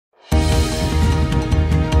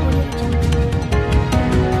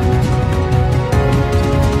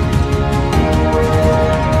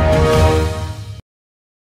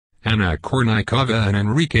Anna Kournikova and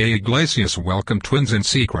Enrique Iglesias welcome twins in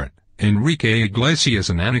secret. Enrique Iglesias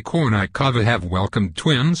and Anna Kournikova have welcomed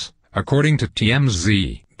twins, according to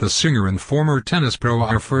TMZ. The singer and former tennis pro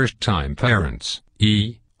are first-time parents.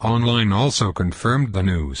 Online also confirmed the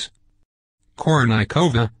news.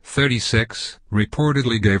 Kournikova, 36,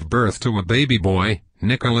 reportedly gave birth to a baby boy,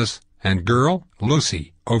 Nicholas, and girl,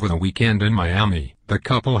 Lucy, over the weekend in Miami. The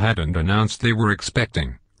couple hadn't announced they were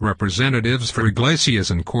expecting. Representatives for Iglesias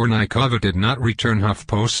and Kournikova did not return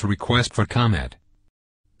HuffPost's request for comment.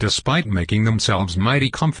 Despite making themselves mighty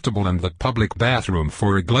comfortable in the public bathroom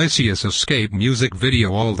for Iglesias' escape music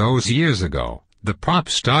video all those years ago, the pop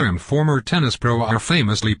star and former tennis pro are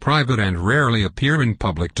famously private and rarely appear in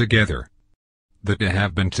public together. The two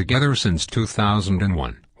have been together since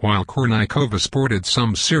 2001, while Kournikova sported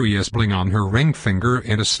some serious bling on her ring finger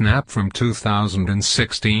in a snap from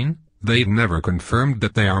 2016. They've never confirmed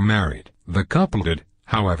that they are married. The couple did,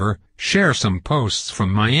 however, share some posts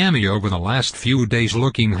from Miami over the last few days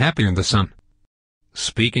looking happy in the sun.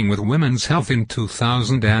 Speaking with Women's Health in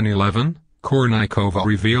 2011, Kournikova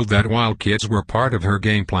revealed that while kids were part of her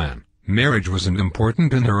game plan, marriage wasn't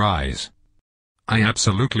important in her eyes. "I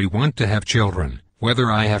absolutely want to have children,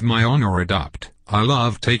 whether I have my own or adopt. I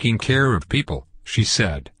love taking care of people," she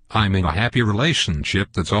said. "I'm in a happy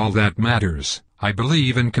relationship, that's all that matters. I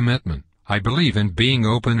believe in commitment. I believe in being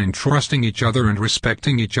open and trusting each other and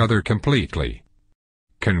respecting each other completely."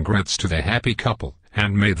 Congrats to the happy couple,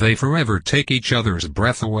 and may they forever take each other's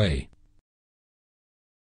breath away.